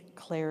seek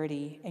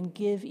clarity and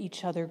give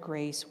each other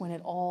grace when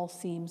it all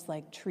seems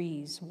like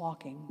trees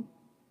walking.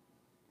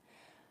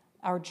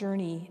 Our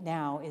journey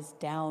now is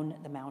down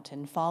the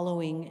mountain,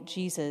 following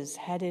Jesus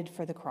headed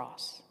for the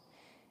cross,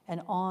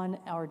 and on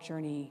our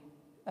journey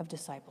of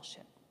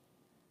discipleship.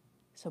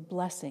 So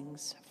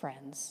blessings,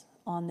 friends,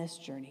 on this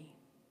journey.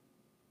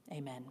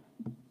 Amen.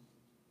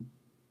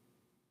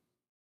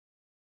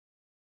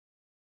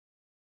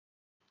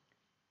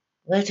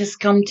 Let us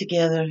come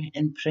together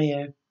in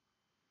prayer.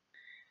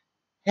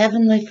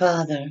 Heavenly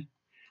Father,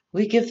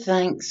 we give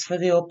thanks for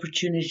the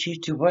opportunity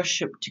to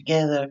worship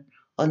together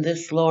on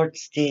this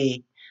Lord's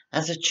Day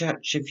as a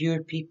church of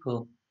your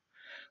people.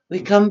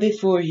 We come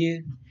before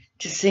you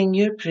to sing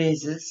your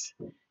praises,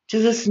 to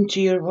listen to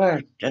your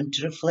word and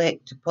to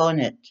reflect upon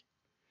it,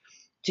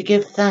 to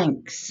give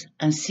thanks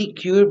and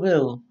seek your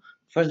will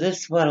for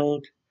this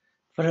world,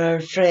 for our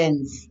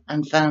friends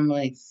and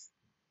families.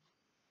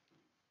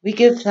 We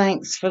give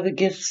thanks for the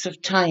gifts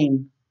of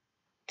time,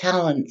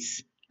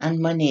 talents and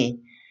money,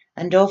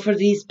 and offer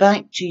these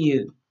back to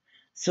you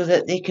so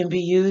that they can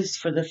be used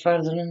for the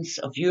furtherance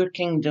of your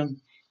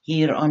kingdom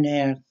here on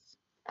earth.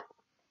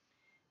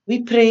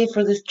 We pray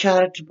for the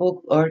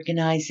charitable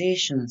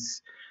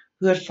organisations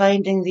who are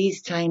finding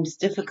these times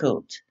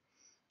difficult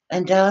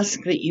and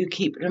ask that you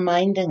keep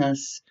reminding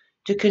us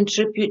to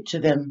contribute to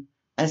them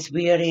as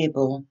we are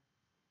able.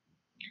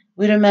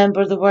 We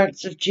remember the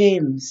words of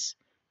James,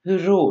 who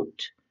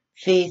wrote,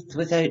 "Faith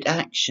without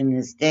action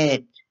is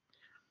dead."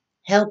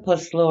 Help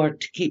us,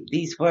 Lord, to keep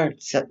these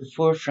words at the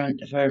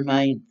forefront of our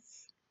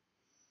minds.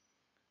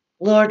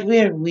 Lord, we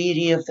are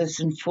weary of this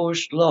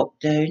enforced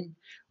lockdown,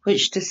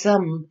 which to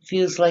some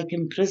feels like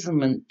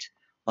imprisonment,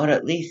 or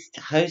at least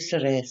house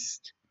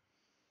arrest.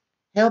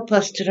 Help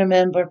us to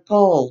remember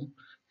Paul,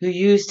 who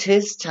used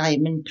his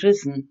time in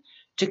prison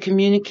to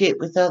communicate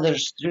with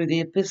others through the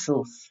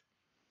epistles.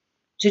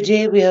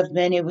 Today we have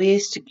many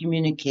ways to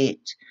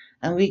communicate,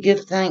 and we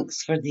give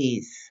thanks for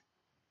these.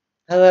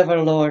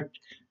 However, Lord,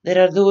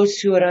 there are those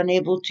who are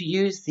unable to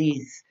use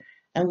these,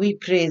 and we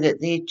pray that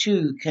they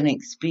too can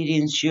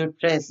experience your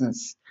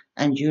presence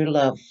and your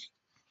love.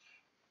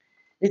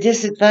 The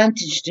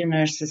disadvantaged in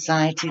our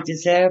society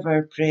deserve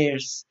our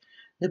prayers: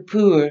 the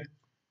poor,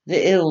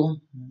 the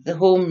ill, the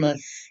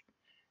homeless,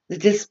 the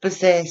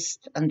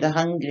dispossessed and the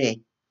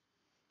hungry.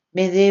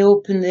 May they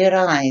open their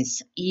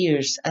eyes,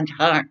 ears and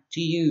heart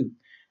to you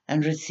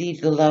and receive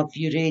the love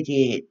you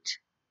radiate.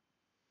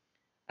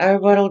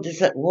 Our world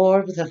is at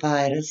war with a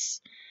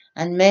virus,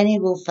 and many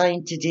will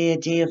find today a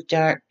day of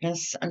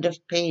darkness and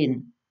of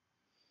pain.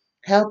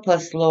 Help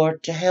us,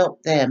 Lord, to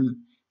help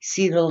them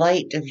see the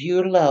light of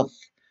your love,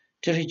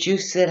 to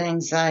reduce their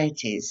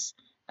anxieties,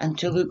 and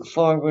to look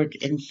forward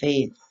in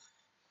faith.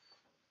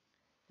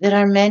 There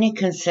are many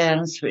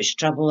concerns which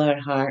trouble our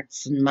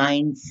hearts and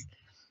minds,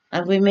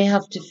 and we may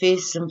have to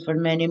face them for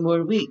many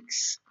more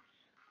weeks.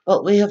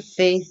 But we have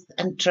faith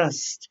and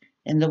trust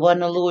in the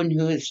one alone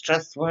who is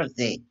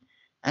trustworthy,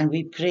 and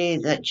we pray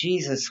that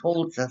Jesus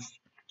holds us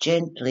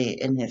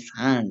gently in his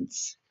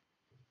hands.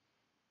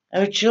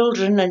 Our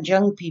children and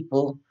young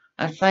people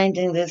are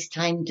finding this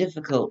time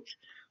difficult,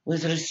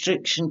 with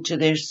restriction to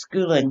their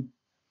schooling,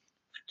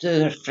 to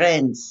their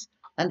friends,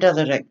 and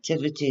other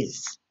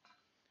activities.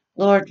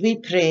 Lord, we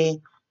pray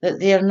that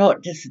they are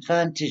not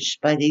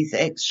disadvantaged by these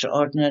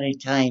extraordinary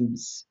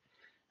times,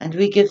 and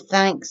we give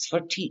thanks for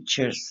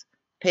teachers,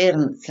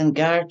 parents and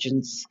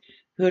guardians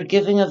who are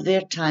giving of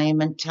their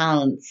time and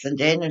talents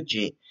and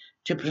energy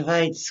to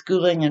provide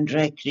schooling and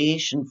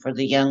recreation for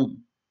the young.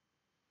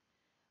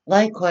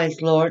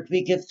 Likewise, Lord,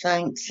 we give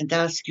thanks and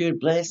ask your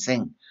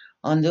blessing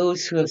on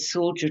those who have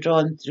soldiered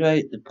on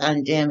throughout the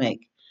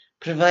pandemic,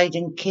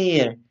 providing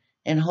care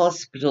in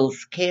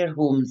hospitals, care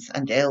homes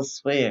and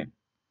elsewhere.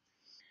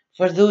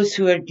 For those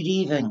who are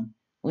grieving,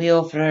 we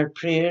offer our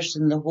prayers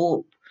in the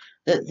hope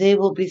that they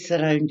will be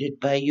surrounded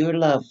by your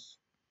love.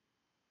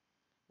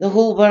 The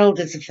whole world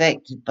is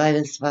affected by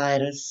this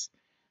virus,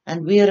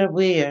 and we are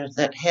aware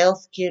that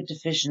healthcare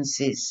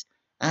deficiencies,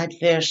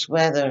 adverse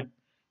weather,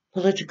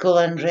 political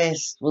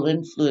unrest will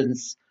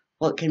influence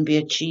what can be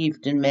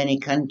achieved in many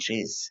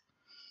countries.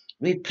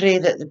 We pray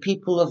that the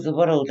people of the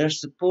world are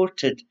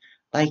supported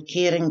by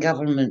caring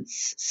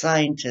governments,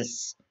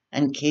 scientists,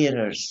 and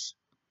carers.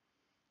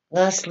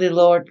 Lastly,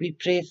 Lord, we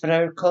pray for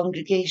our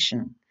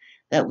congregation,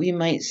 that we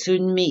might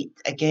soon meet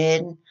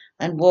again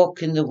and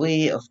walk in the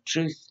way of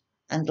truth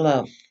and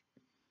love.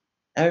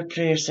 Our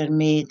prayers are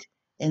made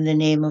in the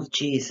name of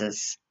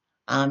Jesus.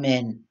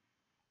 Amen.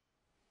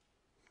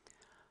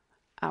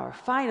 Our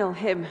final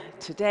hymn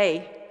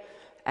today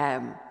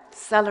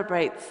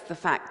celebrates the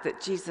fact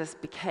that Jesus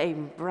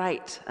became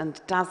bright and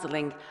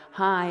dazzling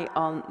high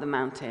on the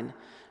mountain.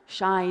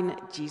 Shine,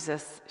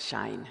 Jesus,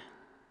 shine.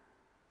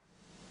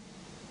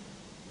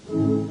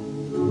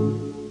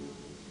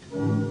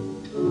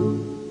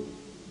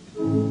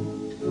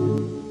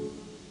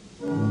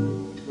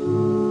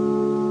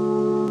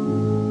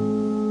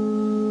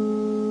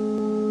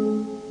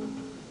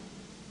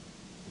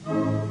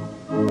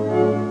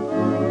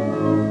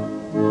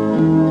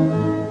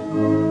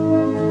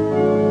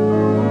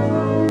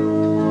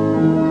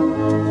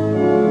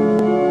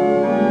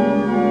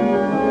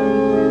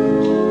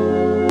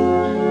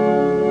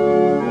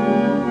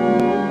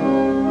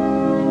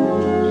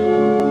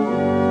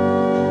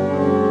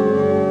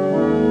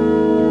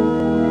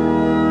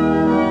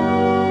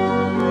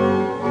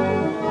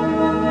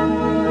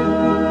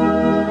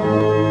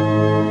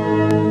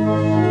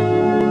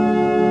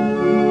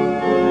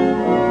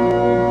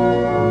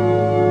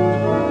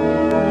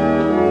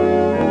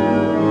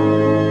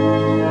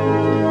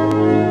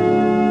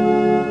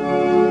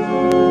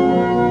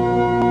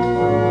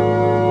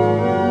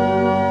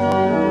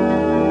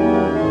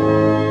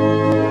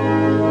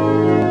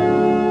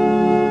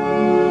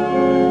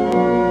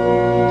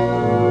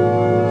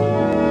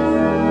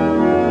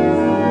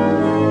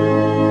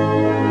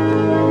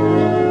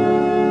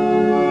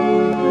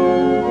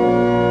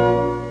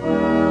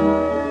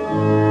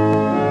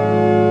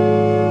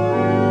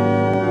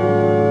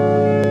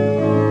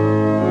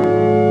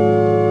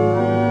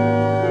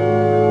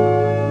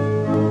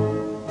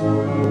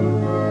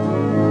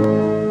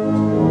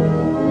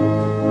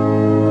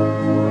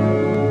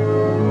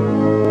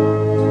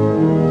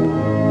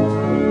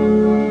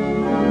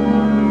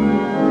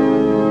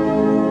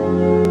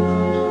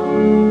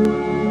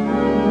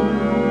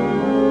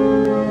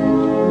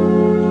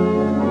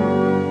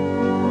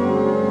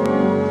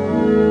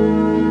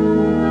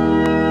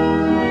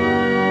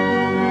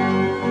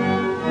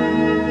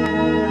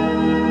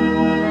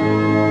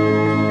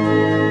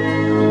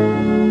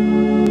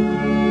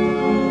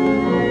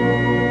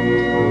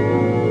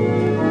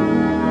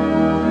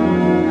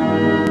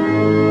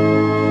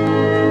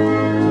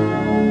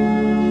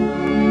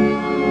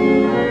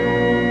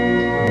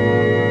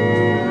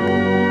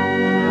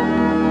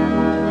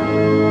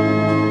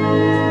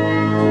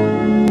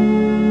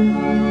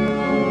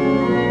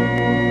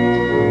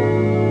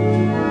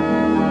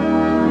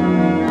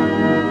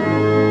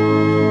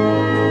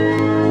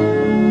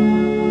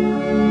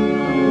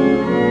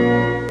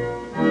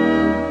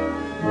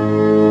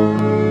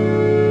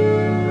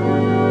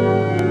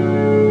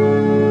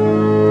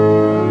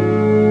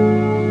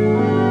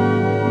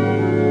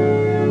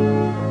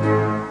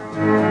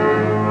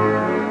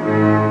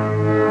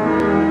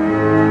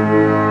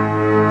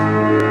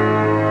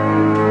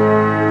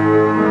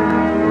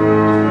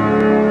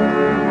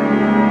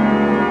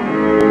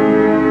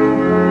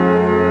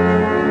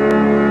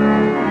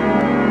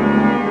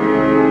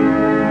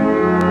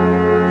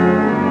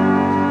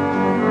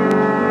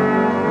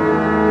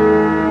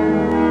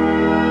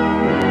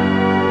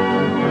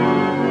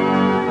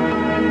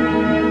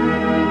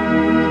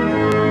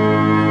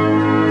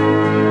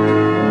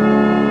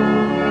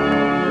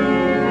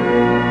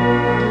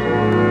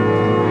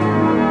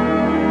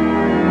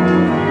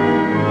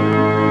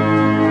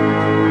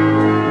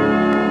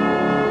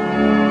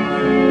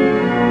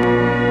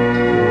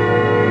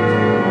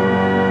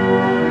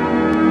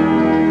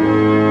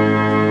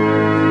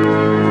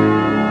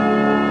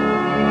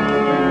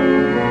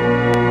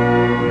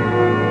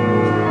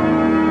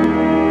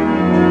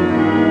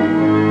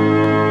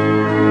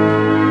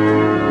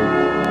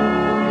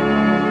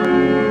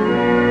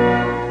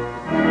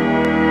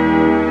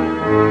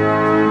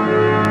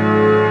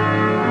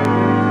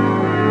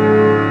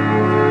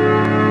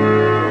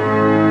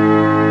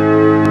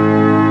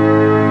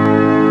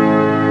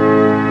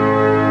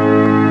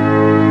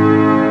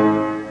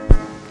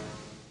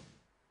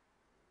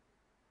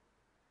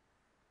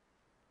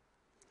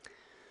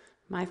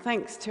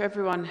 thanks to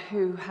everyone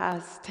who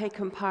has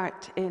taken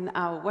part in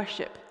our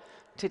worship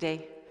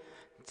today.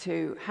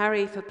 To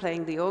Harry for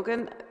playing the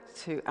organ,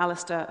 to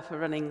Alistair for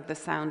running the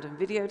sound and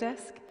video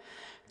desk,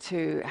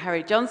 to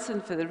Harry Johnson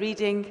for the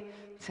reading,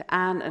 to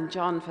Anne and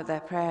John for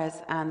their prayers,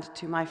 and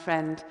to my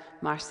friend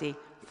Marcy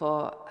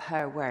for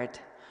her word.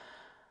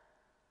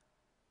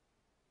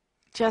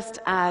 Just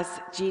as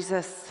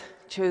Jesus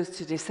chose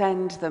to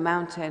descend the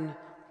mountain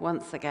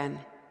once again,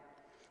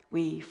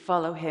 we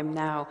follow him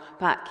now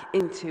back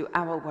into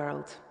our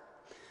world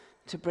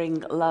to bring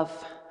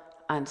love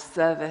and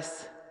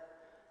service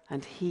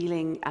and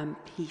healing and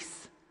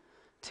peace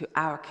to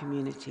our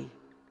community.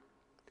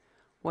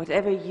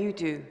 Whatever you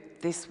do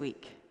this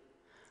week,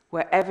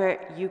 wherever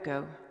you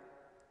go,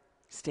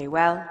 stay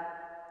well,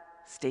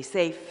 stay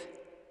safe,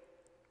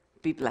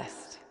 be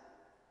blessed.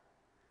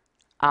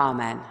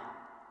 Amen.